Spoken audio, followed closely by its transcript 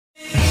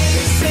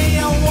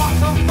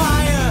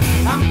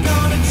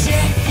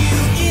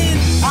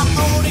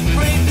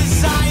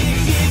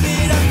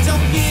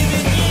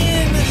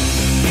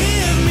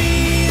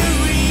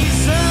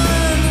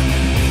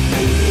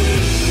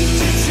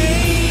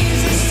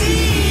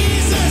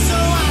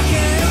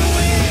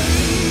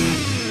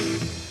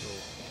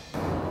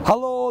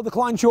the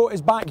Clan Show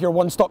is back, your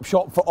one-stop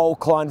shop for all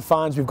Clan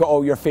fans. We've got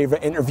all your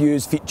favourite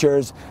interviews,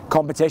 features,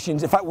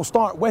 competitions. In fact, we'll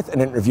start with an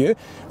interview.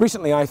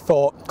 Recently I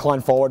thought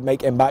Clan forward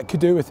Mike Embach could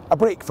do with a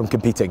break from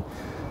competing.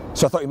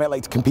 So I thought he might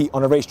like to compete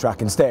on a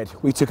racetrack instead.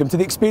 We took him to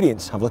the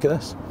experience. Have a look at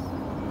this.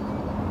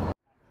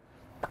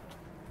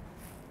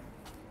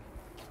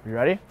 You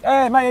ready?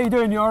 Hey mate, how you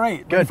doing? You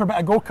alright? Good. Ready for a bit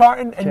of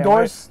go-karting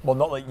indoors? Wait. Well,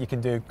 not like you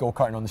can do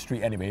go-karting on the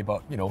street anyway,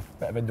 but you know, a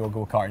bit of indoor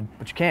go-karting.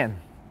 But you can,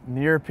 in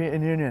the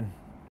European Union.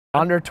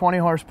 Under 20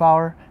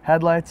 horsepower,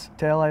 headlights,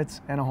 taillights,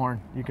 and a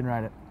horn. You can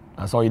ride it.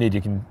 That's all you need. You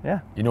can.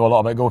 Yeah. You know a lot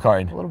about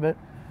go-karting? A little bit.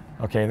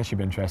 Okay, this should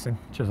be interesting.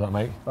 Cheers to that,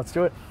 Mike. Let's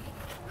do it.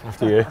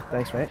 After you.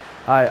 Thanks, mate.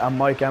 Hi, I'm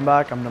Mike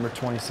Embach. I'm number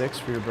 26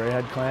 for your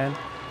Braehead Clan.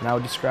 And I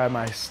would describe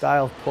my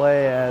style of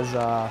play as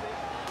a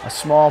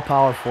small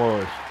power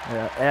forward.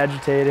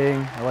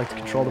 Agitating, I like to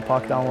control the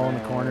puck down low in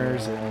the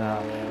corners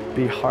and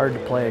be hard to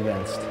play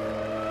against.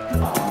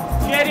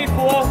 Jerry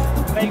 4,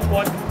 Mike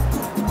 1.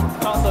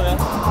 Cancel this.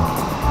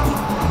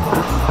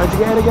 How'd you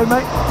get in again,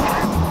 Mike?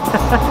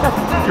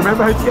 Do you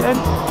remember how to get in?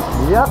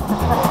 Yep.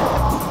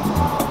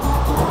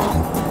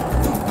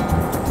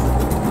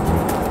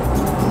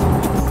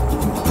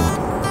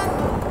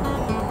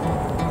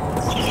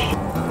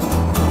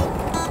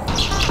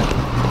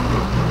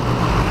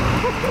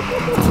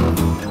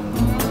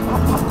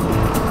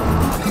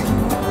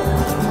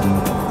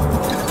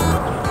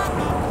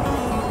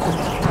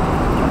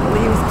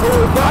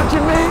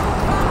 Watching me?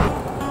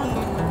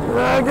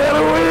 Get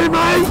away,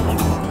 mate!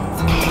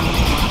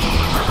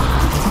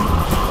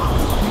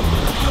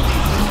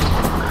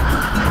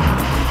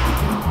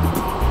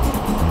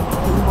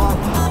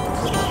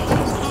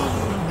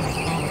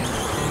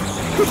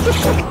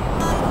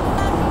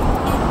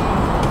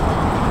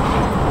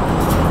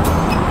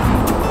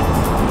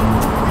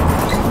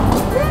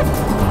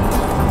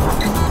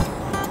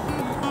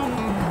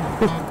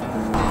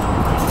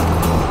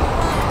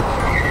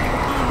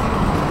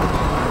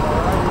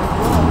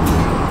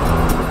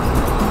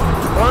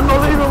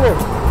 Unbelievable!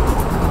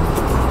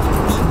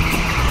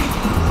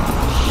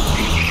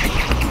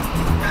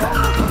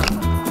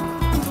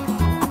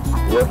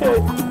 You okay?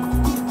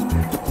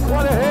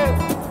 What a hit!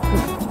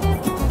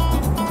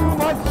 Too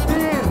much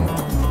speed!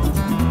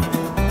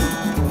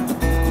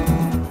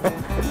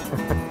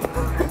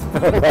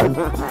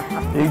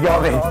 You got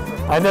me.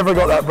 I never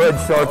got that bridge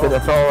sorted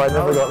at all. I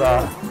never got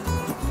that.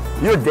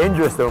 You're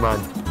dangerous though, man.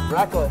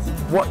 Reckless.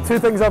 What? Two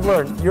things I've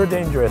learned. You're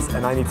dangerous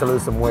and I need to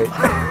lose some weight.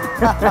 First,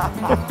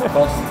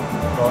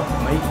 got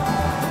Mike.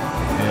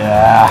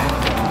 Yeah.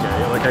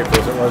 Okay, look how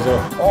close it was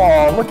though.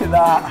 Oh, look at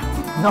that.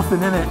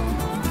 Nothing in it.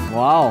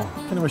 Wow.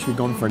 Kind of wish we'd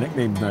gone for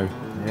nicknames now.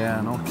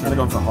 Yeah, no Kind of kidding.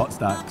 gone for hot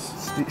stacks.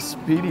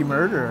 Speedy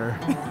murderer.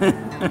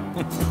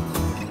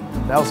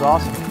 That was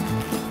awesome.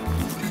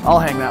 I'll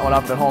hang that one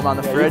up at home on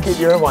the fridge. You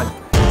keep your one.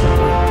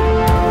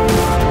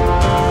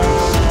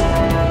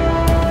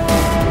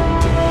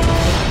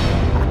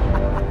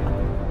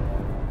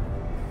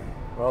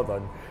 Well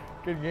done.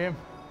 Good game.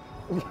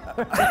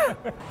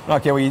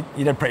 Okay, well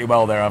you did pretty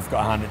well there. I've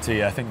got to hand it to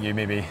you. I think you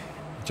maybe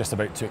just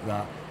about took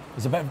that.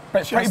 There's a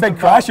pretty big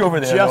crash over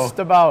there. Just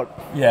though. about.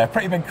 Yeah,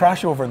 pretty big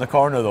crash over in the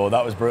corner though.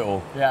 That was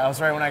brutal. Yeah, that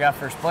was right when I got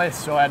first place,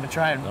 so I had to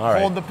try and All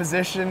right. hold the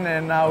position,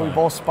 and we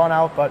both spun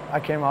out, but I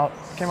came out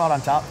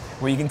on top.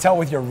 Well, you can tell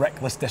with your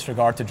reckless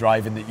disregard to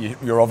driving that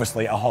you're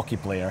obviously a hockey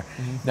player.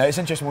 Now, it's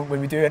interesting when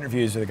we do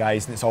interviews with the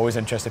guys, and it's always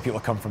interesting. People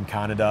come from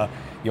Canada.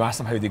 You ask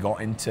them how they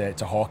got into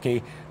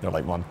hockey. They're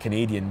like, well, I'm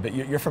Canadian, but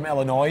you're from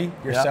Illinois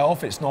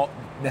yourself. Yep. It's not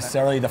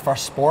necessarily the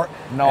first sport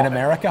in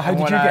America. How did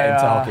you get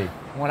into hockey?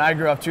 When I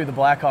grew up too, the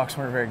Blackhawks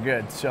weren't very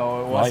good,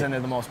 so it wasn't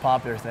the most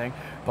popular thing.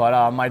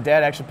 But my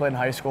dad actually played in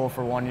high school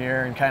for 1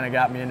 year and kind of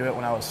got me into it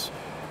when I was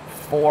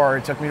 4.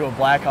 He took me to a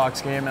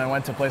Blackhawks game, and I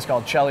went to a place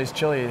called Chelly's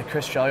Chili that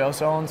Chris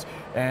Chelios owns,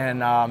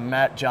 and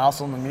met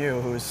Jocelyn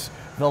Lemieux, who's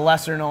the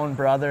lesser-known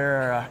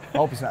brother. I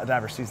hope he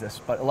never sees this,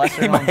 but a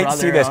lesser-known brother.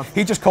 See this.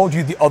 He just called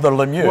you the other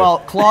Lemieux. Well,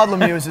 Claude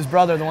Lemieux is his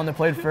brother, the one that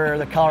played for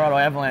the Colorado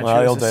Avalanche.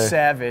 He was a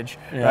savage,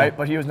 right?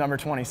 But he was number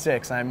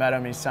 26, and I met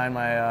him. He signed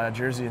my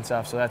jersey and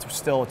stuff, so that's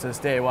still to this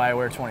day why I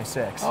wear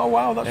 26. Oh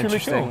wow, that's really cool.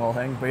 Interesting little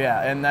thing. But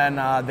yeah, and then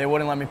they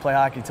wouldn't let me play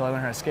hockey until I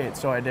learned how to skate,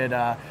 so I did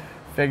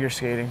figure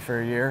skating for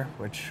a year,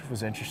 which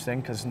was interesting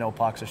because no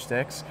pucks or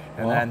sticks,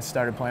 and then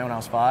started playing when I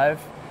was 5.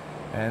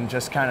 And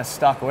just kind of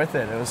stuck with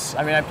it.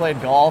 I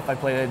played golf, I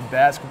played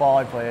basketball,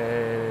 I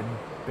played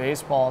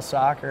baseball,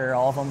 soccer,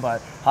 all of them,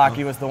 but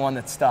hockey was the one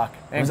that stuck,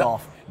 and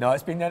golf. No,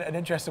 it's been an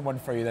interesting one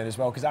for you then as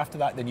well, because after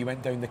that then you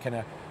went down the kind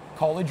of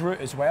college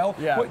route as well.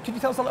 Yeah. Can you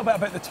tell us a little bit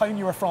about the town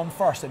you were from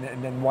first,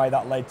 and then why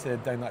that led to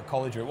down that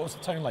college route? What was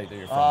the town like that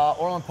you're from?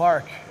 Orland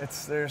Park.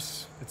 It's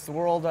the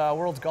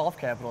world's golf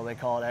capital, they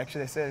call it.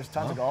 Actually, they say there's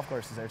tons of golf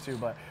courses there too,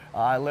 but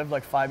I lived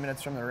like 5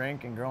 minutes from the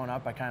rink, and growing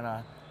up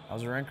I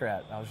was a rink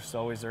rat. I was just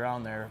always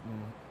around there.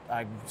 And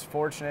I was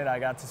fortunate I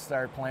got to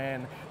start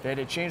playing. They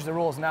changed the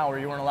rules now where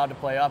you weren't allowed to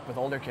play up with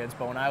older kids,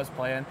 but when I was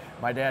playing,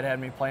 my dad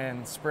had me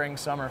playing spring,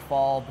 summer,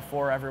 fall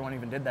before everyone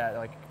even did that,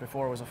 like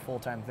before it was a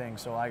full-time thing.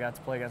 So I got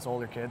to play against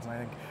older kids, and I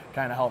think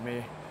kind of helped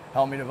me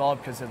helped me develop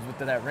because with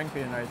that rink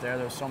being right there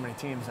was so many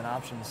teams and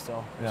options,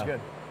 so it was good.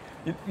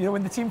 You know,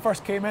 when the team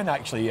first came in,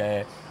 actually,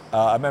 I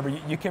remember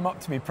you came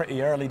up to me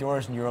pretty early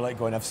doors and you were like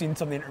going, I've seen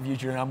some of the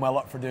interviews you're in, I'm well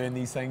up for doing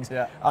these things.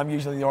 Yeah. I'm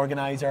usually the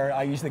organizer.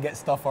 I usually get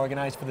stuff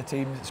organized for the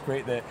teams. It's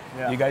great that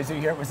you guys do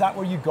here. Was that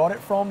where you got it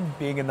from,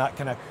 being in that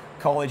kind of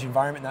college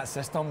environment, that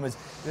system? Were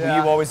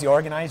you always the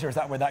organizer? Is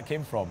that where that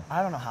came from?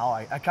 I don't know how.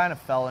 I kind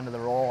of fell into the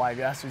role, I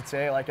guess you'd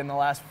say. Like in the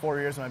last 4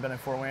 years when I've been in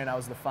Fort Wayne, I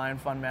was the fine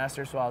fund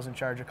master, so I was in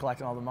charge of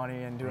collecting all the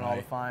money and doing all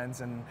the fines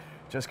and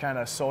just kind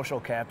of social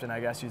captain, I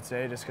guess you'd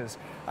say, just because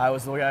I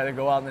was the guy to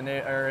go out in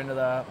into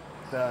the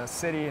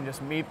city and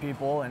just meet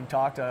people and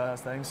talk to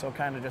things. So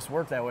kind of just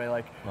worked that way.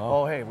 Like,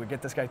 oh, hey, we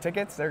get this guy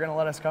tickets. They're gonna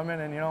let us come in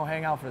and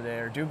hang out for the day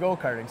or do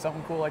go-karting,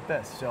 something cool like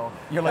this. So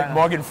you're like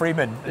Morgan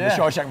Freeman in the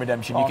Shawshank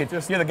Redemption.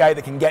 You're the guy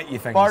that can get you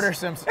things. Barter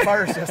system.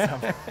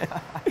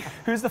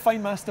 Who's the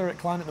fine master at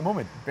Clan at the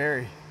moment?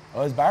 Barry.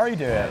 Oh, does Barry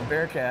do it?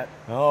 Bearcat.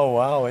 Oh,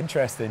 wow,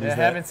 interesting. Yeah, I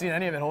haven't seen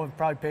any of it. He'll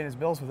probably paying his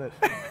bills with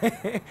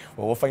it.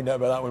 Well, we'll find out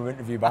about that when we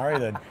interview Barry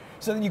then.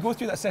 So then you go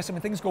through that system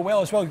and things go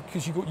well as well,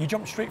 because you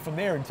jumped straight from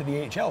there into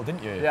the AHL,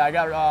 didn't you? Yeah, I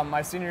got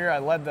my senior year. I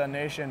led the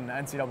nation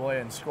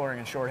NCAA in scoring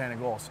and shorthanded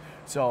goals.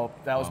 So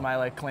that was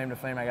my claim to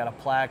fame. I got a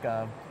plaque,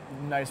 a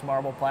nice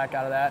marble plaque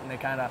out of that, and they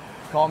kind of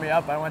called me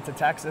up. I went to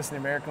Texas in the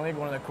American League,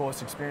 one of the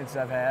coolest experiences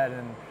I've had.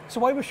 And so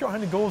why was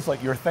shorthanded goals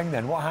like your thing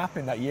then? What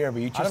happened that year?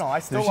 Where you just, I don't know. I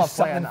still love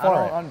playing.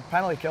 On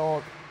penalty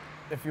kill,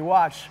 if you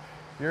watch,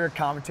 you're a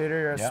commentator,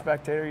 you're a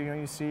spectator,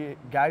 you see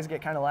guys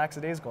get kind of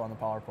lackadaisical on the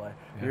power play.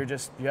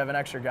 You have an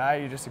extra guy,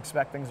 you just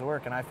expect things to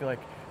work. And I feel like,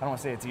 I don't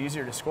want to say it's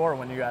easier to score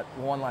when you got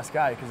one less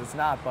guy, because it's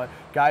not, but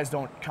guys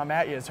don't come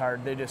at you as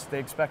hard. They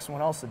expect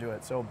someone else to do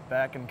it. So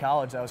back in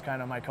college, that was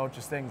kind of my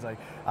coach's things. Like,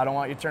 I don't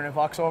want you turning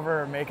pucks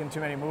over or making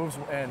too many moves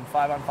in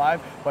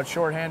 5-on-5, but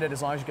shorthanded,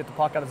 as long as you get the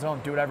puck out of the zone,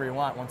 do whatever you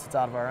want once it's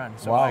out of our end.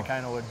 So I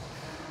kind of would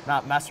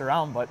not mess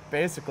around, but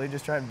basically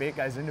just try and bait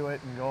guys into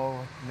it and go,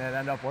 and it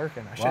ended up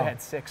working. I should have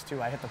had 6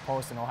 too. I hit the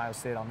post in Ohio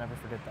State. I'll never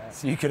forget that.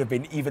 So you could have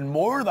been even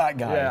more that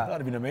guy. Yeah. That would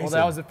have been amazing. Well,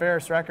 that was the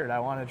fairest record.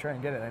 I wanted to try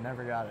and get it. I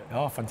never got it.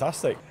 Oh,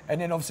 fantastic.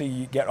 And then obviously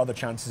you get other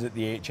chances at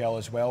the AHL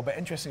as well, but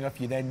interesting enough,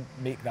 you then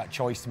make that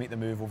choice to make the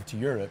move over to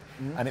Europe,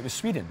 and it was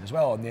Sweden as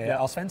well, and the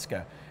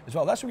Allsvenska as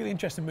well. That's a really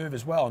interesting move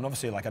as well, and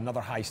obviously like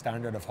another high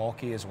standard of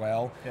hockey as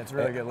well. Yeah, it's a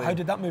really good league. How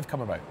did that move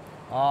come about?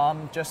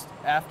 Just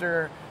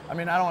after, I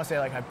mean, I don't want to say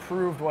like I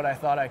proved what I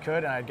thought I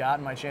could, and I'd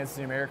gotten my chance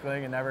in the American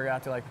League and never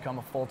got to like become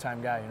a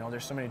full-time guy.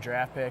 There's so many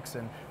draft picks,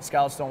 and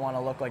scouts don't want to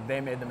look like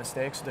they made the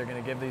mistakes, so they're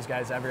going to give these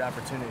guys every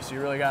opportunity. So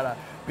you really got to,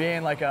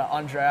 being like an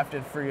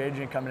undrafted free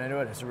agent coming into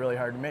it, it's really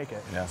hard to make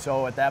it. Yeah.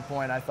 So at that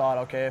point, I thought,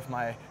 okay, if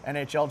my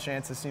NHL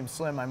chances seem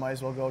slim, I might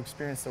as well go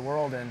experience the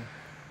world and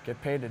get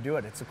paid to do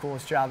it. It's the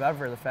coolest job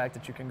ever, the fact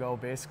that you can go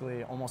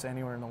basically almost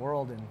anywhere in the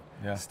world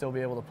and still be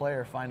able to play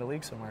or find a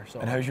league somewhere.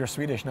 So. And how's your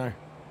Swedish now?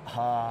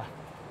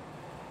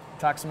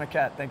 Tack som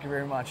mycket, thank you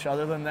very much.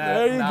 Other than that,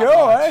 there you not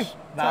go, much. eh?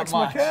 Not Tack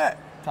som mycket.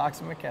 Tack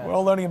som mycket. We're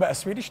all learning a bit of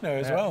Swedish now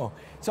as well.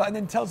 So, and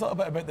then tell us a little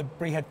bit about the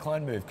Braehead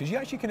Clan move, because you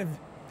actually kind of,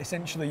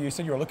 essentially, you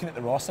said you were looking at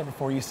the roster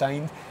before you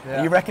signed,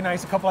 and you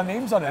recognised a couple of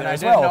names on it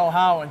as well. I didn't know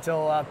how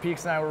until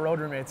Peaks and I were road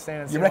roommates staying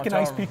in the same hotel room. You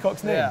recognised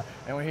Peacock's name? Yeah,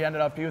 and when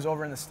he was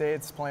over in the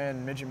States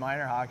playing midget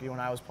minor hockey when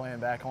I was playing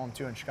back home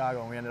too in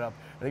Chicago, and we ended up,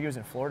 I think he was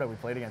in Florida, we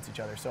played against each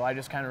other. So I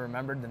just kind of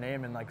remembered the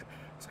name and like,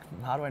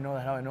 how do I know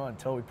that? How do I know it?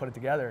 Until we put it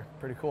together.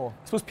 Pretty cool.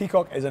 I suppose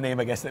Peacock is a name,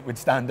 I guess, that would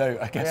stand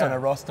out, I guess, on a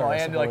roster. Well,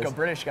 and like a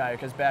British guy,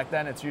 because back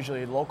then it's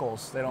usually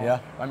locals. They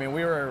don't. I mean,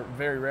 we were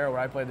very rare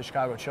where I played the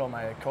Chicago Chill.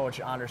 My coach,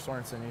 Anders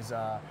Sorensen, he's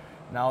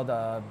now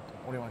the,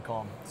 what do you want to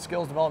call him?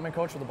 Skills development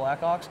coach for the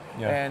Blackhawks.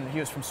 And he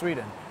was from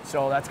Sweden.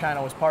 So that's kind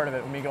of was part of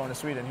it. With me going to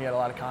Sweden, he had a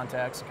lot of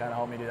contacts and kind of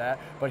helped me do that.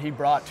 But he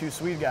brought 2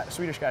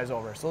 Swedish guys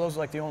over. So those were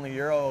like the only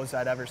Euros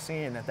I'd ever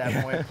seen at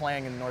that point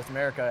playing in North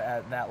America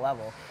at that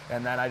level.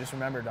 And then I just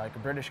remembered like a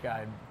British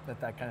guy that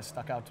kind of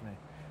stuck out to me.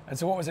 And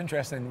so what was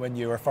interesting when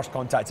you were first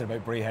contacted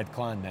about Braehead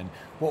Clan then?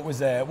 What was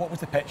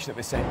the pitch that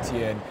was sent to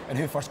you, and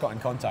who first got in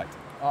contact?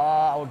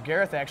 Well,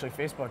 Gareth actually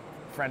Facebook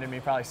friended me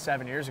probably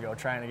 7 years ago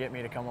trying to get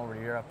me to come over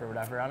to Europe or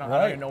whatever. I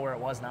don't even know where it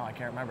was now. I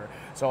can't remember.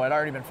 So I'd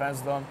already been friends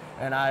with them,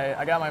 and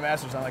I got my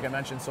master's on, like I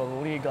mentioned, so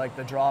the league, like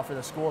the draw for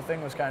the school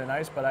thing was kind of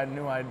nice, but I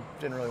knew I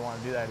didn't really want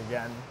to do that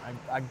again.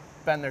 I've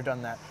been there,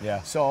 done that.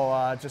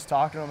 So just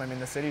talking to them, I mean,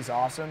 the city's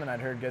awesome, and I'd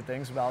heard good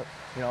things about,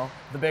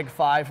 the big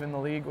 5 in the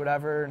league,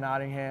 whatever,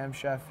 Nottingham,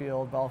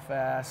 Sheffield,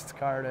 Belfast,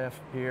 Cardiff,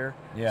 here.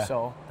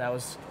 So that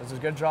was a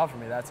good draw for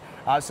me. That's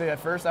obviously at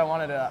first I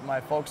wanted my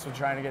folks were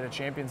trying to get a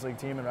Champions League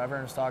team and whatever,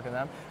 and I was talking to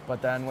them,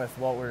 but then with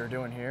what we were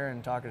doing here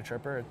and talking to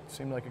Tripper, it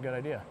seemed like a good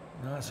idea.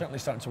 No, it's certainly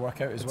starting to work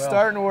out as well. It's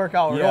starting to work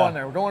out. We're going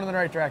there. We're going in the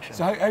right direction.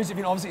 So how's it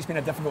been? Obviously, it's been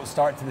a difficult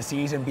start to the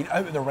season, been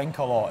out of the rink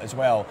a lot as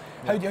well.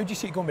 How do you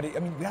see it going? But I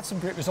mean, we had some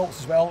great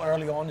results as well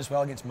early on as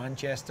well against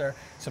Manchester,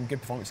 some good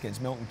performance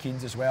against Milton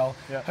Keynes as well.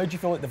 How do you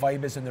feel like the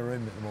vibe is in the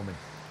room at the moment?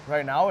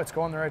 Right now, it's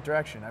going in the right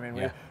direction. I mean,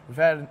 we've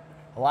had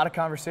a lot of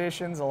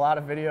conversations, a lot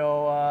of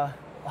video,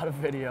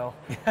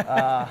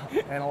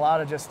 and a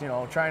lot of just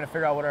trying to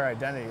figure out what our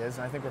identity is.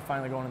 And I think we're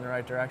finally going in the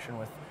right direction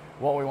with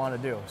what we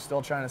want to do.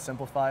 Still trying to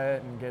simplify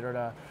it and get rid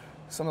of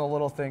some of the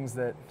little things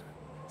that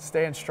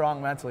staying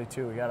strong mentally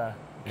too. We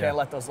can't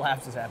let those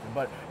lapses happen,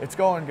 but it's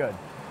going good.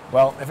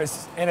 Well, if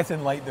it's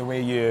anything like the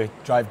way you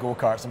drive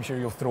go-karts, I'm sure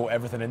you'll throw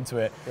everything into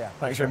it. Yeah,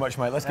 Thanks very much,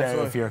 Mike. Let's get out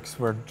of here because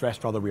we're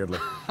dressed rather weirdly.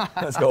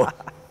 Let's go.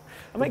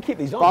 I might keep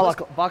these on.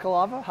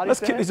 Baklava? How do you Let's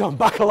say keep it? these on.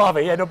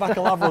 Baklava, yeah, no,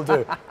 baklava will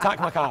do. Tack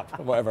my cap,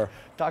 or whatever.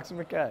 Tax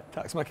my cat.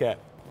 Tax my cat.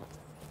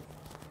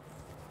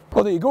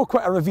 Well, there you go.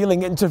 Quite a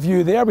revealing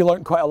interview there. We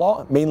learned quite a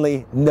lot.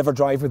 Mainly, never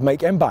drive with Mike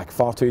Embach.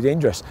 Far too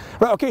dangerous.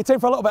 Right, okay, time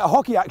for a little bit of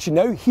hockey action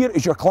now. Here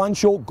is your Clan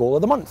Show Goal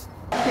of the Month.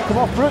 Kick him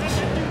off Brooks,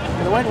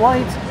 and it went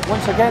wide.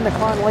 Once again, the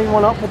Clan line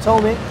one up with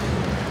Tommy.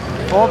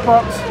 Forward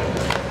Bucks.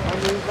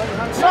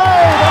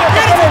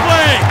 Beautiful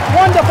play!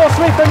 Wonderful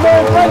sweeping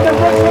move. Brendan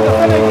Brooks with the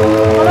finish.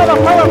 Another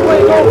power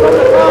play goal from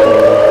the Clan.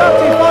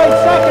 35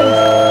 seconds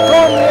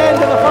from the end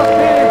of the first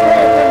period.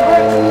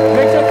 Brendan Brooks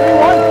makes it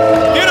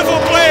 3-1. Beautiful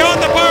play on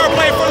the power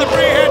play for the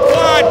Braehead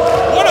Clan.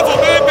 Wonderful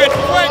movement,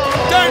 quick,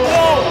 down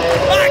low,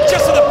 back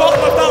just to the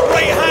bottom of that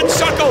right-hand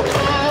circle.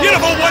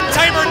 Beautiful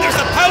one-timer, and there's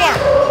the power.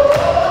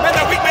 When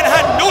the Weekmen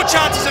had no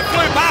chances, it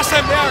flew past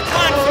them there.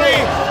 Clan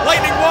 3,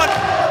 Lightning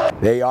 1.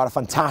 There you are, a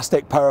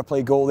fantastic power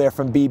play goal there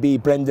from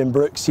BB Brendan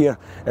Brooks here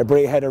at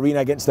Braehead Arena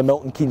against the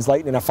Milton Keynes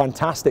Lightning. A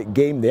fantastic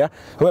game there.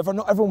 However,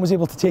 not everyone was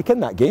able to take in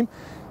that game.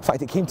 In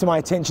fact, it came to my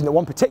attention that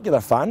one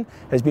particular fan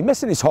has been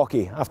missing his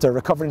hockey after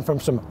recovering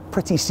from some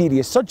pretty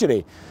serious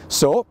surgery.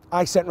 So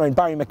I sent round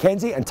Barry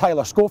McKenzie and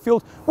Tyler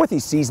Schofield with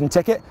his season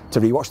ticket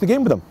to rewatch the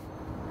game with them.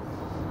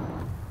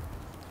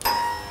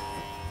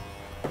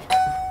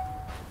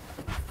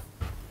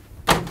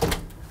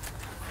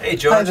 Hey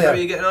George, how are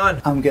you getting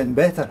on? I'm getting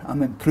better,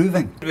 I'm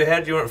improving. We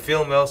heard you weren't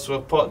feeling well, so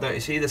we popped down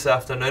to see you this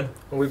afternoon.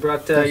 We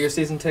brought your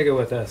season ticket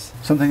with us.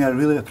 Something I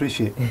really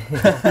appreciate.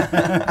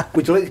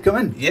 Would you like to come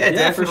in? Yeah,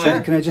 definitely. For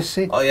sure. Can I just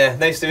say? Oh yeah,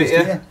 nice to meet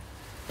you.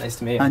 Nice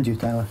to meet you. And you,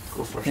 Tyler.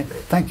 Go first, Yeah, mate.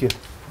 thank you.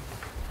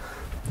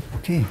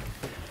 Okay,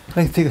 I'd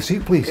like to take a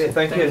seat, please. Okay,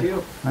 thank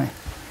you. Right.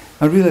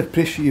 I really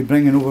appreciate you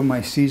bringing over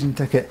my season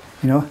ticket.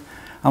 You know,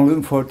 I'm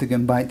looking forward to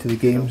getting back to the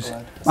games.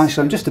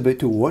 Actually, I'm just about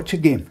to watch a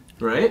game.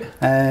 Right.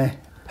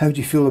 How do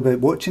you feel about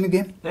watching a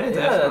game? Yeah, Yeah,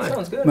 definitely. that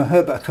sounds good. Well, how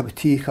about a cup of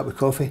tea, a cup of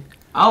coffee?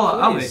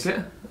 I'll make it.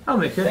 I'll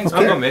make it. Thanks,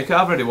 I'm gonna make it.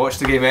 I've already watched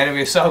the game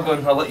anyway, so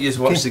I'll let you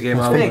watch the game.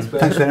 That's fine.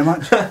 Thanks very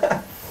much.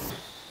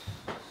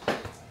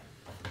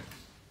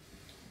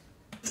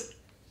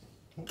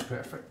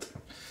 Perfect.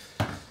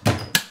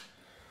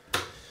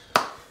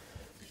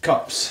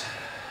 Cups.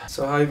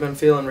 So how you been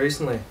feeling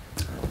recently?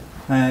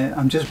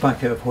 I'm just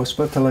back out of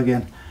hospital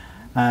again,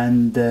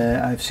 and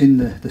I've seen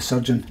the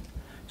surgeon.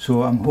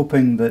 So I'm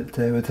hoping that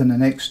within the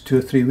next 2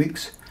 or 3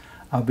 weeks,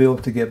 I'll be able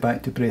to get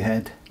back to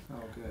Braehead. Oh,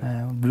 good.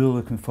 I'm really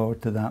looking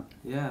forward to that.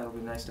 Yeah, it'll be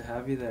nice to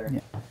have you there.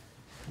 Yeah.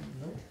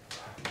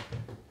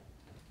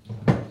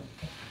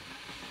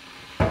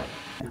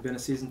 You've been a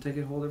season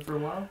ticket holder for a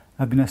while?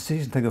 I've been a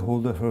season ticket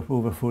holder for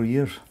over 4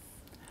 years.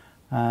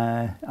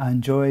 I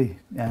enjoy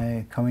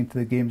coming to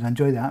the games. I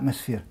enjoy the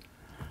atmosphere,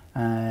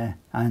 and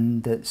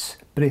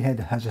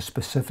Braehead has a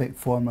specific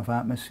form of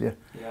atmosphere.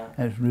 Yeah.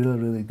 It's really,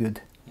 really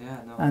good. Yeah,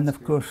 no. And that's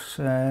of good. course,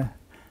 and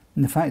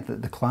the fact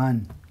that the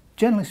Clan,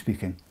 generally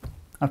speaking,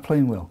 are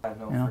playing well. I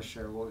know, you know? for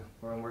sure.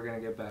 We're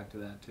going to get back to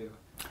that too.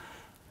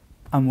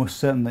 I'm most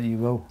certain that you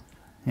will.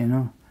 You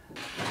know.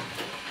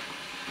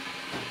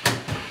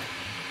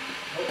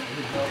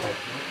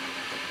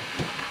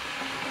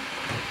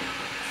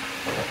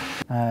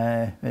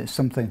 It's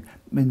something.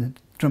 I mean, the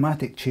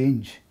dramatic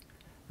change.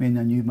 I mean,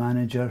 a new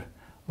manager,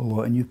 a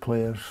lot of new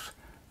players.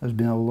 There's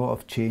been a lot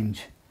of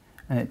change,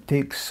 and it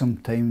takes some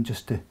time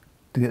just to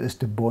get this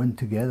to bond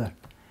together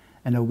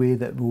in a way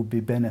that will be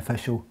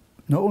beneficial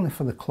not only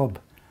for the club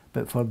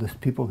but for the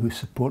people who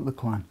support the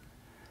Clan,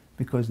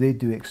 because they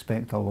do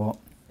expect a lot.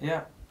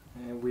 Yeah,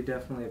 and we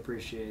definitely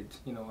appreciate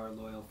our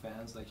loyal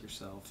fans like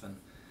yourself, and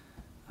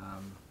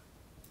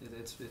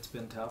it's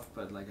been tough,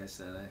 but like I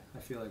said, I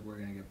feel like we're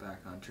gonna get back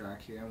on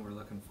track here, and we're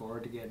looking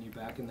forward to getting you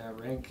back in that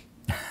rink.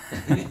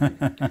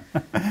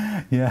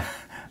 Yeah,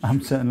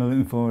 I'm certainly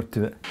looking forward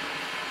to it.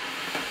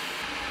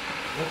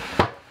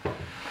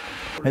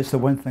 It's the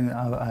one thing that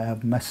I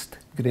have missed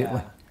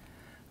greatly.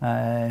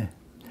 Yeah.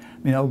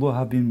 I mean, although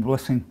I've been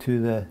listening to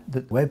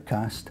the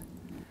webcast,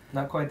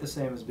 Not quite the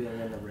same as being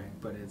in the rink,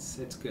 but it's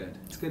good.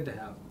 It's good to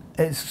have.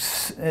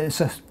 it's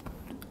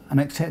an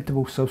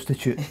acceptable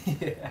substitute.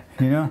 Yeah.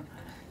 You know,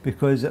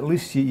 because at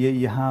least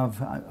you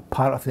have a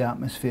part of the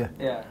atmosphere.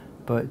 Yeah.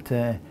 But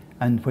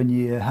and when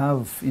you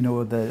have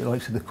the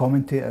likes of the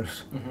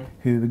commentators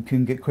who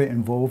can get quite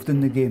involved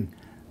in the game,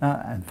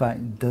 that in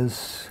fact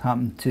does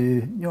happen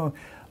to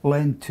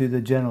lend to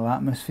the general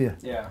atmosphere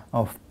Yeah.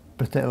 of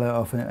particularly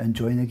of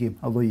enjoying the game,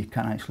 although you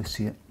can't actually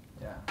see it.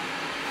 Yeah.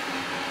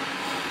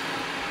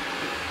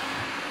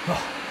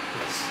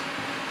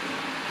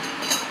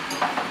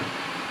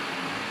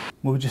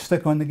 We'll just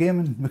stick on the game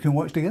and we can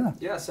watch together.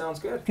 Yeah, sounds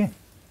good. Okay.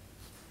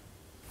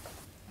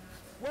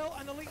 Well,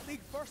 an Elite League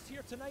first.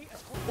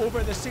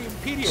 Over the same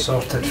period.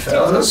 Sorted,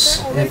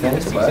 fellas.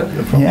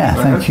 Yeah,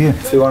 thank you.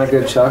 If you want a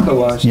good chuckle,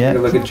 why don't you Yeah. take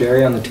a look at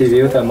Jerry on the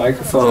TV with that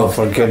microphone? Oh,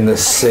 for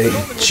goodness sake,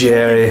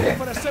 Jerry.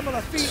 For a similar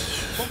feat,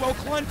 but will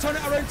Clan turn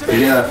it around to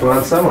Yeah, for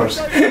Ron Summers.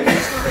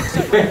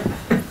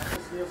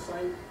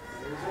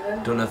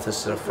 Don't know if this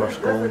is their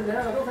first goal. I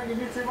don't think you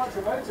knew too much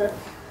about it.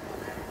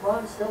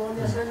 Man still on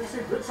the ascendancy,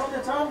 boots on the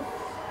tongue.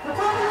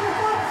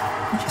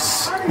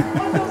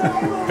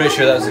 Pretty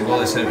sure that was the goal.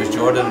 They said it was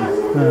Jordan.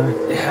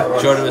 Yeah,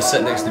 Jordan was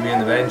sitting next to me on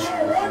the bench.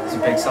 It's a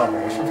big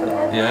celebration for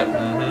that. Yeah.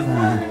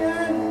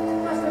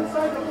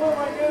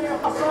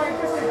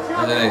 It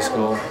was a nice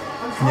goal.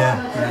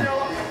 Yeah.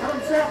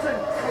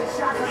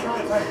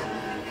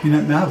 You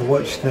know, I've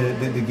watched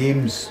the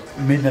games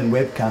made on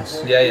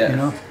webcasts. Yeah. You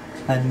know,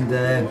 and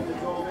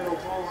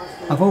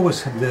I've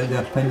always had the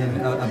opinion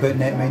about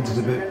netminders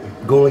about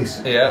goalies.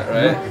 Yeah,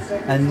 right.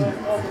 And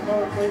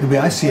the way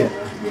I see it,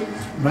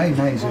 Ryan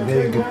Knight is a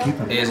very good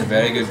keeper. He is a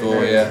very good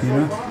goal, yeah. You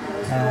know,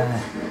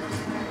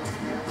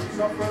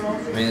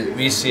 I mean,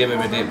 we see him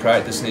every day at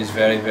practice and he's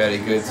very, very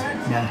good.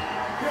 yeah.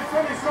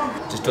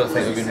 Just don't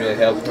think we've been really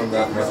helping him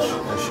that much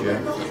this year.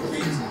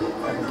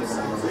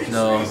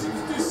 No.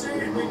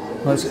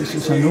 Well,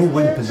 it's a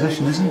no-win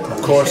position, isn't it?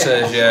 Of course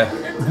it is, yeah.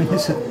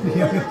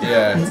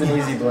 Yeah. It's an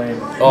easy blame.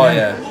 Oh,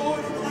 yeah.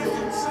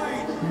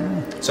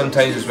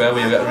 Sometimes as well,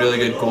 when you've got a really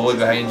good goalie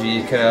behind you,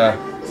 you kind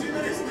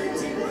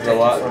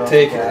of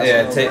take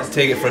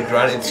it for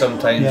granted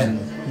sometimes. Yeah, And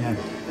yeah.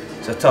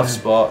 it's a tough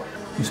spot.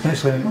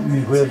 Especially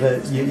where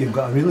you've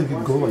got a really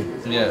good goalie,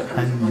 Yeah.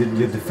 and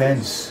your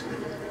defence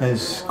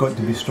has got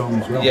to be strong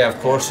as well. Yeah, of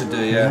course you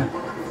do, yeah.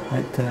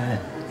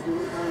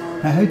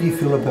 Now, how do you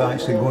feel about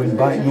actually going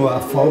back, a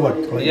forward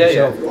like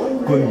yourself,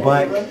 going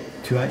back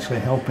to actually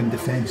help in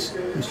defence?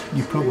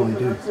 You probably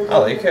do. I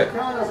like it.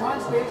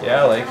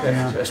 Yeah, I like it.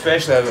 Yeah.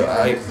 Especially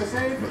I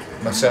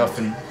myself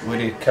and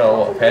Woody kill a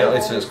lot of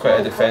penalties, so it's quite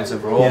a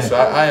defensive role. Yeah. So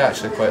I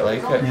actually quite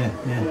like it.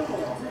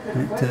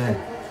 Yeah.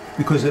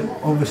 Because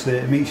obviously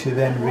it makes you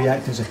then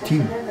react as a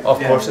team.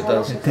 Of course it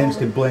does. It tends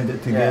to blend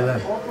it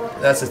together.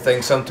 That's the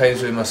thing.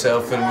 Sometimes with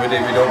myself and Woody,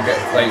 we don't get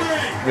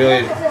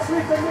really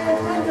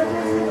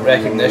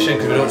recognition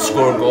because we don't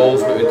score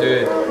goals, but we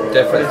do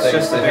different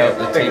things to help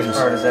the biggest teams.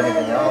 part as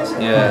anything else.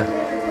 Yeah.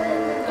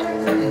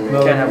 You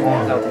can't have one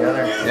without the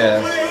other.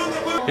 Yeah.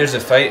 Here's the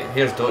fight.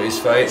 Here's Doty's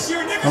fight.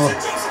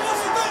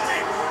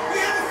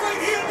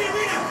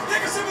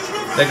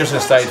 Nickerson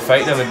started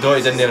fighting him and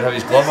Doty didn't even have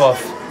his glove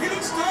off.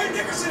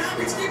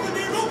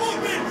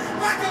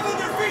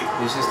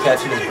 He's just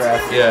catching his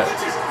breath. Yeah.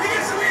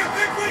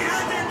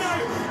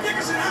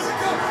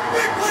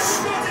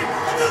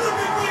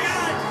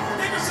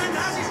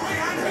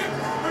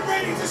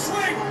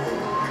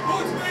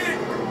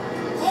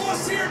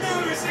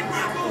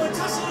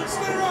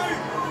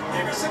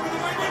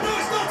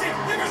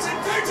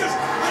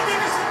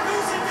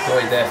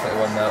 Doty definitely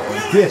won that one.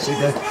 Yes, he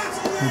did.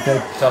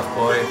 Tough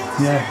boy.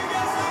 Yeah.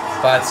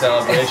 Bad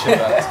celebration,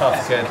 but a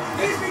tough kid.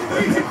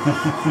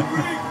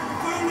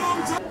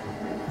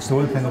 It's the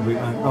one thing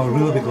I'll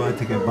really be glad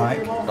to get back.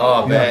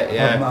 Oh, I bet,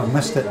 yeah. I've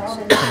missed it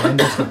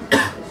tremendously.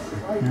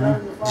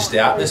 Just the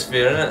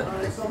atmosphere, innit?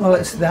 Well,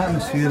 it's the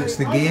atmosphere, it's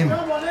the game.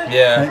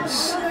 Yeah.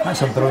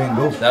 That's a brilliant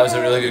goal. That was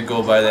a really good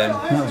goal by them.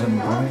 That was a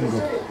brilliant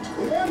goal.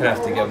 Gonna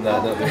have to give them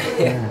that, don't we?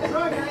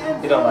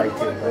 You don't like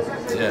to, but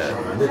Yeah.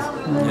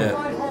 Yeah.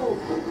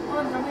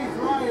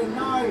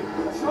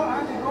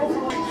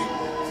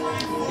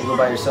 you go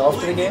by yourself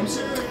to the games?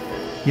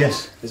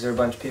 Yes. Is there a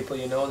bunch of people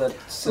you know that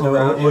sit Oh,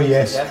 around you?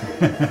 yes. Yeah.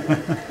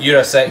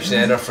 You're a section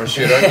ender for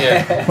sure, aren't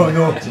you? Oh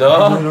no.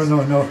 No?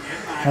 No.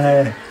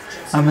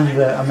 I'm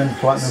in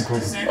Platinum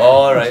Club.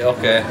 All right,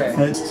 okay. That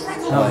was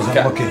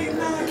unlucky.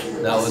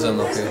 That was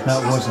unlucky.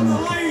 That was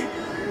unlucky.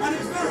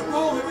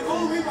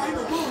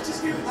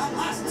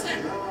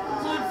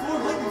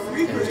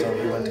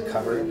 He went to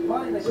cover it and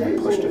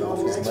pushed it off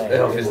his leg.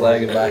 Off his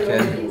leg and back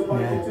in.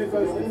 Yeah.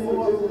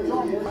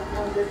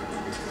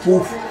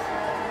 Oof.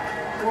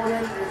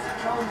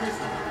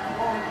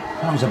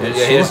 That was a bit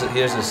Yeah, sore.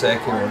 here's the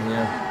second one,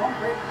 yeah.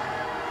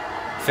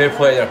 Fair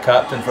play to their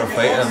captain for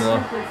fighting him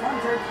though.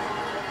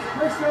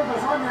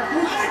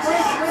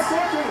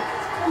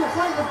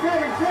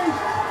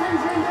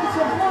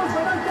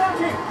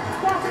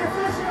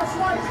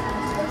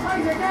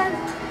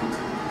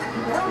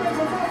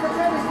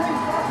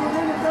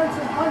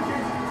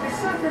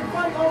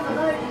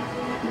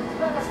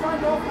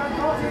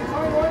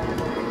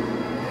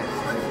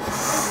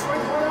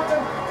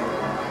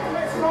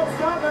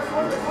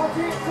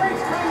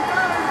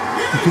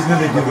 You could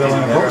maybe do well in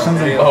a boxing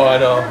ring. Oh, I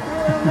know.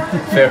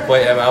 Fair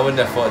play to him. I wouldn't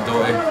have fought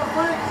Doty.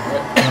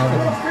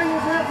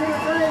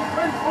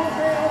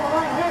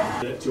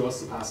 To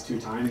us the past 2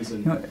 times,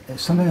 and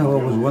It's something I've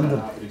always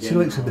wondered. See,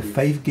 like the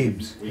 5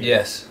 games.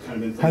 Yes.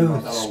 How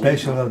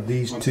special are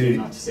these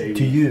to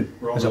you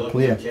as a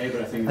player?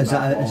 Is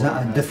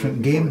that a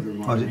different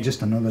game, or is it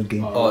just another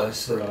game? Oh,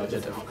 it's a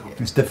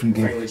different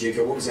game.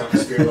 the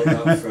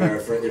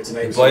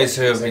boys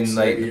who have been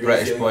like the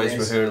British boys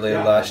were here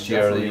like last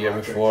year or the year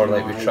before.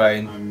 Like we try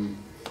and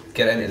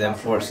get into them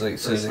forts like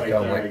as soon as they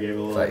come,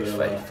 like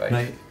fight.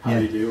 Right. How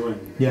do you do?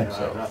 And Yeah.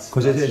 that's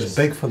Because it's just-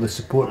 big for the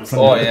support from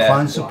Oh the yeah.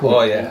 clan support.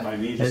 Oh yeah.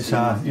 It's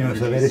a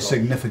it's a very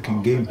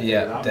significant game.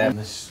 Yeah,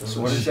 definitely.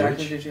 So what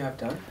exactly did you have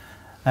done?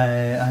 I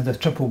had a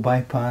triple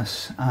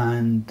bypass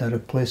and a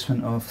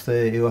replacement of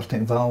the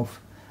aortic valve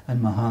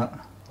in my heart.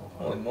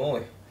 Holy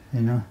moly.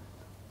 You know,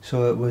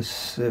 so it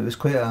was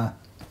quite a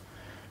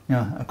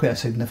quite a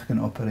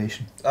significant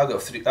operation. I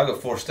got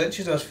 4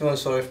 stitches. I was feeling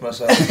sorry for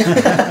myself.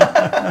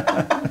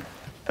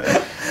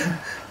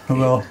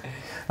 Well,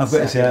 I've got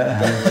to say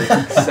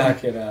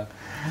Suck it up.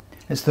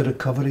 it's the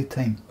recovery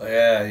time. Oh,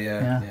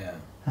 yeah.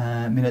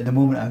 I mean, at the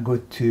moment I go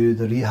to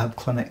the rehab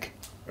clinic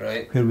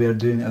Right. where we are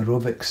doing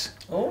aerobics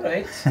All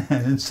right.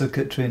 and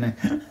circuit training.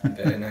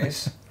 Very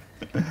nice.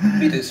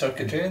 We did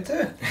circuit training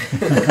too.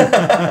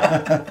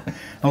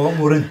 A lot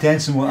more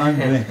intense than what I'm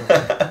doing.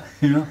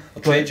 You know.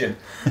 I'll trade you.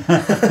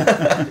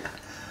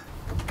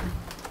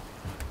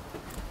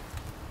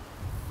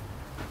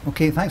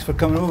 Okay, thanks for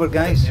coming over,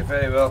 guys. You're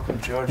very welcome,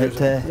 George. It,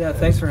 Yeah,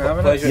 thanks for having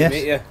us. Pleasure Yes. to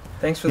meet you.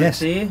 Thanks for Yes.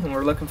 the tea, and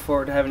we're looking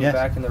forward to having Yes. you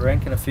back in the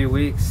rink in a few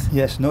weeks.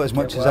 Yes, not as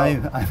much Get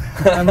as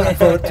well. I'm looking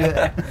forward to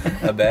it.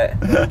 I bet.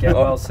 Get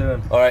well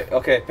soon. All right.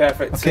 Okay.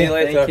 Perfect. See you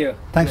later. Thank you.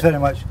 Thanks very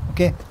much.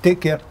 Okay,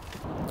 take care.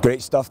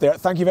 Great stuff there.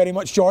 Thank you very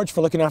much, George, for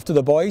looking after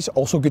the boys.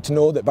 Also good to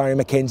know that Barry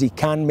McKenzie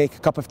can make a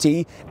cup of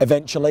tea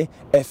eventually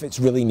if it's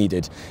really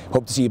needed.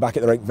 Hope to see you back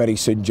at the rink very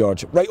soon,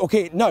 George. Right,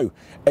 okay, now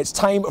it's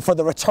time for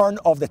the return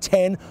of the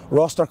 10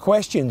 roster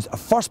questions. A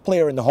first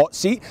player in the hot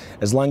seat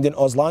is Landon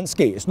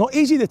Oslanski. It's not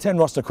easy, the 10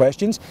 roster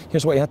questions.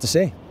 Here's what he had to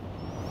say.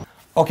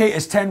 Okay,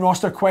 it's 10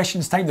 roster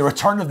questions time. The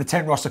return of the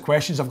 10 roster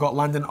questions. I've got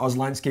Landon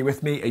Oslanski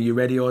with me. Are you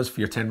ready, Oz, for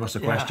your 10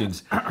 roster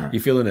questions? You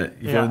feeling it?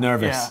 You feeling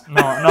nervous? Yeah.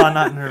 No, I'm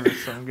not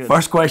nervous. I'm good.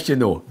 First question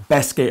though,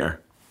 best skater?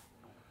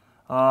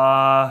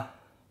 Mike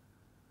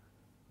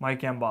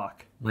Embach.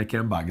 Mike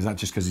Embach. Is that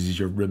just because he's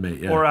your roommate?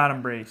 Yeah. Or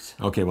Adam Brace.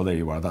 Okay, well there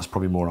you are. That's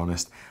probably more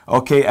honest.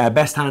 Okay,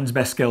 best hands,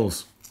 best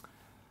skills.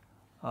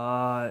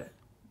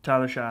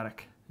 Tyler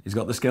Shattuck. He's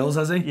got the skills,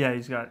 has he? Yeah,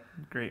 he's got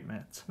great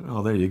mitts.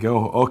 Oh, there you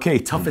go. Okay,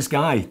 toughest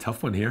guy.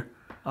 Tough one here.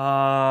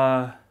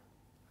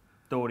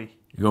 Doty.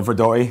 You're going for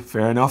Doughty.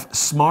 Fair enough.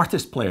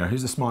 Smartest player.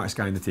 Who's the smartest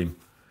guy in the team?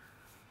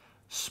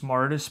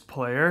 Smartest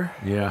player.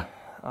 Yeah.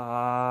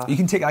 You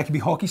can take. It can be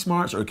hockey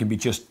smarts, or it can be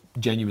just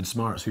genuine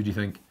smarts. Who do you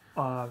think?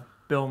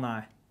 Bill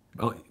Nye.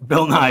 Oh,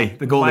 Bill Nye,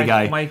 the goalie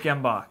guy. Mike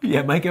Embach.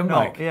 Yeah, Mike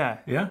Embach. No, yeah.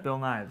 Yeah? Bill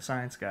Nye, the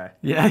science guy.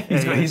 Yeah,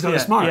 he's got the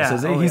smarts,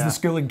 has he? Oh, He's yeah. the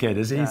schooling kid,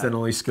 is he? He's Yeah. done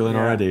all his schooling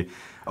Yeah. already.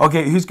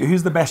 Okay, who's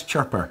the best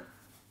chirper?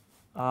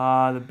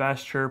 The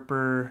best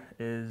chirper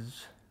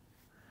is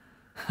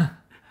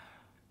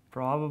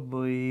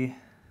probably.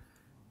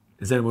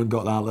 Has anyone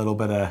got that little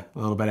bit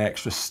of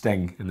extra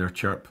sting in their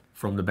chirp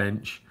from the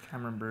bench?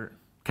 Cameron Burt.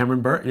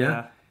 Cameron Burt,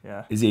 yeah.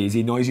 Yeah. Is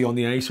he noisy on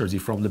the ice, or is he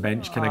from the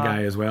bench kind of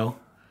guy as well?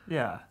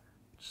 Yeah.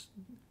 Just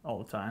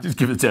all the time. Just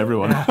give it to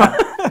everyone.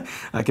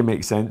 That can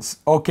make sense.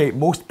 Okay,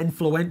 most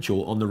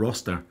influential on the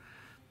roster.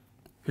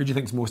 Who do you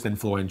think's most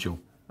influential?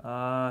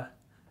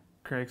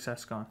 Craig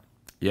Sescon.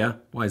 Yeah,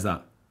 why is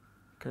that?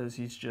 Because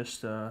he's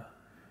just an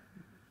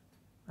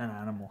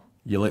animal.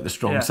 You like the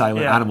strong,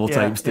 silent animal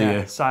types, do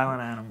you?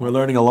 Silent animal. We're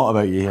learning a lot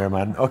about you here,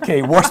 man.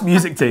 Okay, worst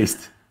music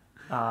taste.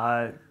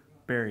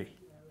 Barry.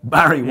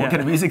 Barry, what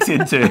kind of music's he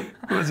into?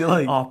 What does he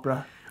like?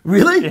 Opera.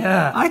 Really?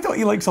 Yeah. I thought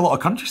he likes a lot of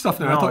country stuff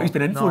now. I thought he's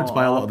been influenced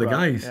by a lot of the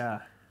opera. guys. Yeah.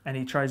 And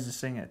he tries to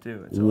sing it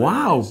too. It's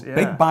Wow, hilarious. Yeah.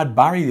 Big Bad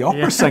Barry, the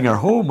opera singer.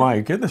 Oh my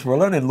goodness, we're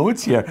learning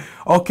loads here.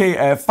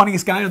 Okay,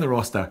 funniest guy on the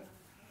roster.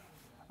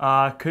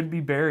 Could be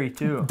Barry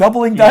too.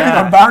 Doubling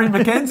down on Barry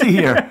McKenzie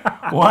here.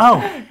 Wow.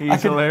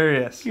 He's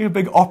hilarious. You're a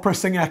big opera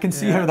singer. I can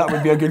see how that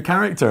would be a good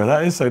character.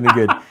 That is sounding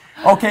good.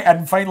 Okay,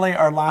 and finally,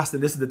 our last,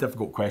 and this is the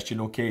difficult question.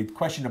 Okay,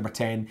 question number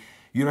 10.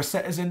 You're a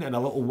citizen in a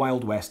little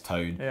Wild West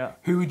town. Yeah.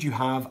 Who would you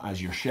have as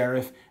your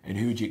sheriff, and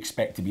who would you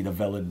expect to be the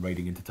villain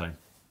riding into town?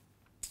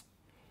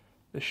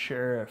 The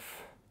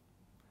sheriff.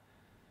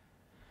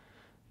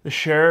 The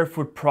sheriff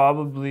would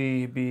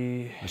probably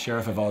be The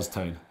sheriff of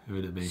Oztown. Who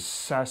would it be?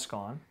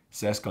 Sescon.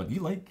 Sescon.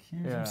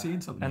 I'm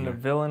saying something And here. the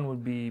villain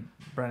would be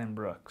Brendan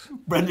Brooks.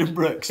 Brendan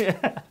Brooks.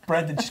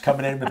 Brendan just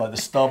coming in with like the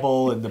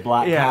stubble and the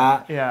black Yeah,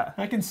 hat. yeah.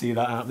 I can see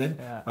that happening.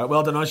 Yeah. Right,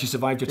 well done, Oz. You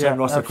survived your 10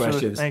 roster absolutely.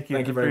 questions. Thank you.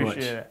 Thank you very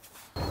Appreciate much.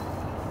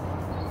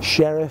 it.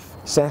 Sheriff,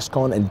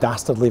 Sescon and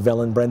dastardly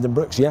villain Brendan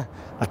Brooks. Yeah,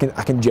 I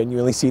can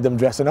genuinely see them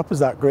dressing up as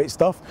that. Great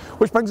stuff.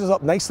 Which brings us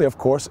up nicely, of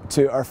course,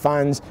 to our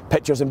fans'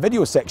 pictures and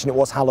videos section. It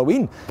was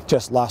Halloween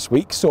just last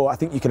week, so I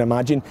think you can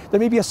imagine there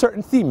may be a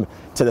certain theme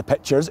to the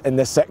pictures in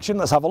this section.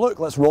 Let's have a look.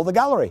 Let's roll the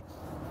gallery.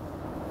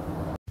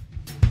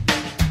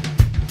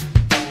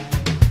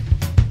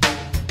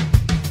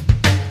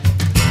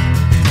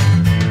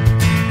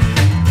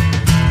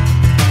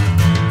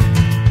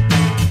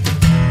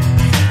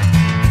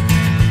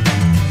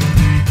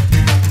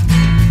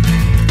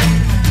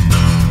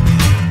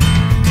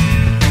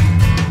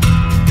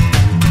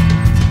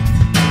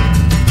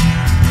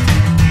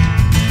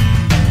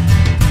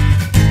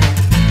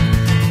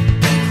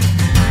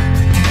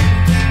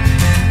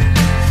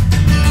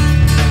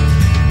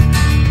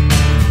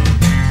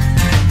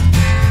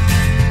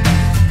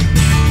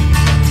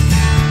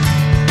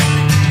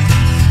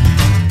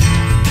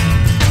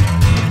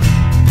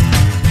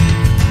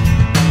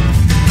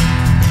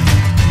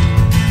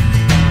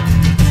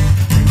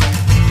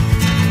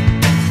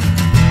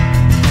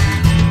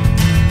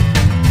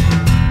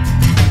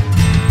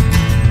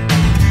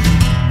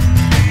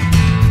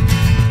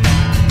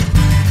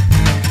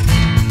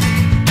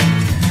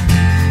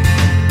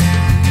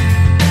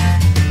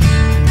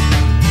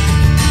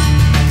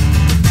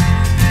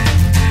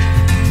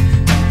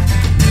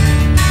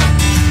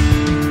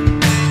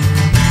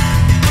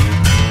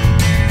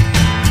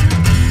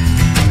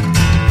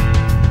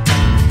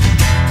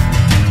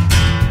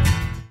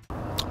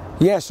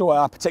 Yeah, so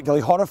a particularly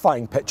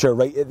horrifying picture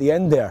right at the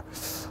end there.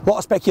 A lot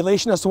of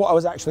speculation as to what I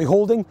was actually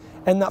holding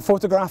in that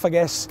photograph, I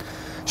guess.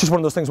 It's just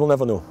one of those things we'll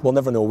never know. We'll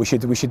never know. We should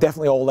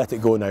definitely all let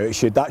it go now.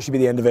 That should be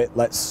the end of it.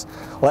 Let's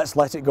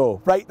let it go.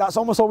 Right, that's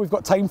almost all we've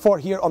got time for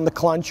here on the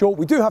Clan Show.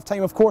 We do have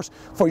time, of course,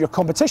 for your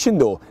competition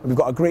though. And we've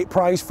got a great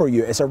prize for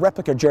you. It's a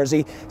replica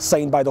jersey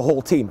signed by the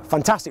whole team.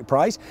 Fantastic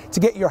prize. To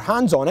get your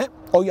hands on it,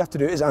 all you have to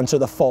do is answer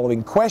the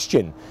following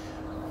question.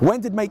 When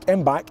did Mike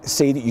Embach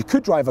say that you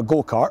could drive a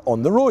go-kart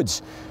on the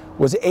roads?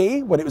 Was it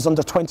A, when it was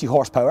under 20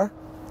 horsepower,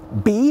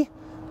 B,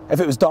 if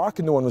it was dark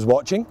and no one was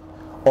watching,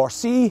 or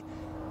C,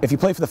 if you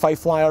play for the Five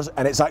Flyers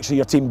and it's actually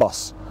your team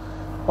bus?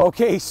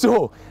 Okay,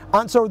 so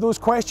answer those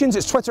questions.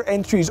 It's Twitter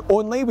entries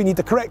only. We need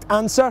the correct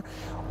answer.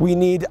 We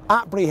need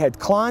 @Braehead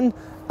Clan,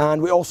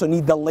 and we also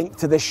need the link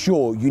to this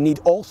show. You need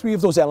all three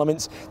of those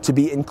elements to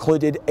be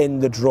included in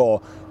the draw.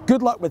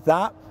 Good luck with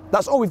that.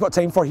 That's all we've got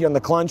time for here on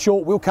the Clan Show.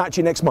 We'll catch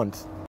you next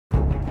month.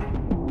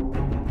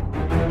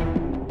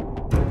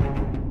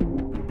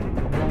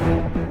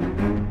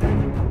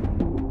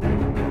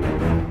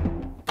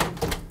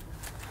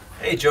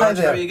 Hey George, Hi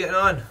there. how are you getting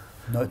on?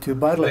 Not too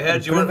badly. I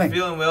heard you weren't Improving.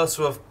 feeling well,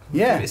 so I've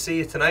Yeah. come to see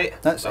you tonight.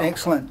 That's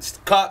excellent.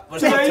 Cut.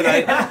 What's not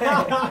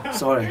tonight?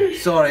 Sorry.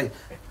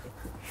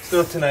 It's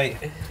not tonight.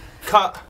 Cut.